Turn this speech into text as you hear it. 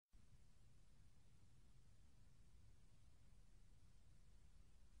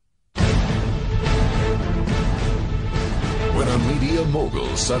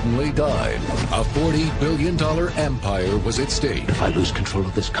mogul suddenly died. A $40 billion empire was at stake. If I lose control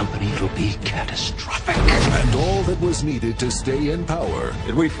of this company, it'll be catastrophic. And all that was needed to stay in power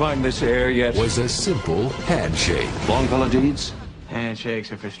Did we find this heir yet? was a simple handshake. Longfellow Didzا?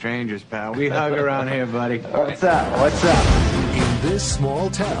 Handshakes are for strangers, pal. We hug around here, buddy. What's up? What's up? In this small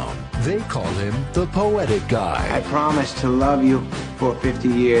town, they call him the poetic guy. I promise to love you for 50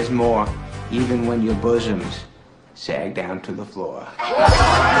 years more, even when your bosoms sag down to the floor.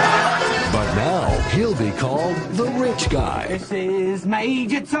 But now he'll be called the rich guy. This is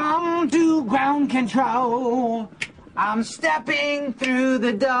Major Tom to ground control. I'm stepping through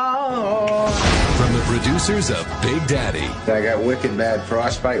the door. From the producers of Big Daddy. I got wicked bad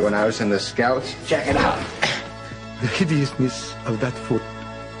frostbite when I was in the Scouts. Check it out. The hideousness of that foot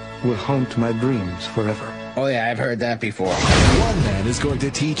will haunt my dreams forever. Oh yeah, I've heard that before. One man is going to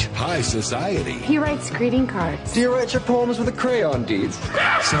teach high society He writes greeting cards. Do you write your poems with a crayon, Deeds?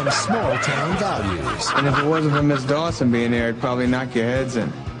 some small town values. And if it wasn't for Miss Dawson being here, it'd probably knock your heads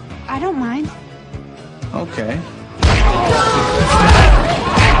in. I don't mind. Okay.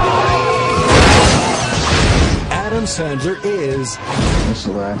 Adam Sandler is This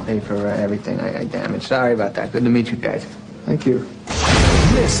will pay for everything I damaged. Sorry about that. Good to meet you guys. Thank you.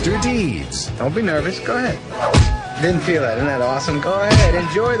 Mr. Deeds. Don't be nervous. Go ahead. Didn't feel that. Isn't that awesome? Go ahead.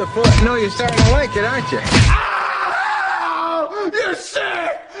 Enjoy the foot. You know you're starting to like it, aren't you? Ow! You're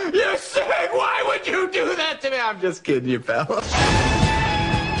sick! You're sick! Why would you do that to me? I'm just kidding you, pal.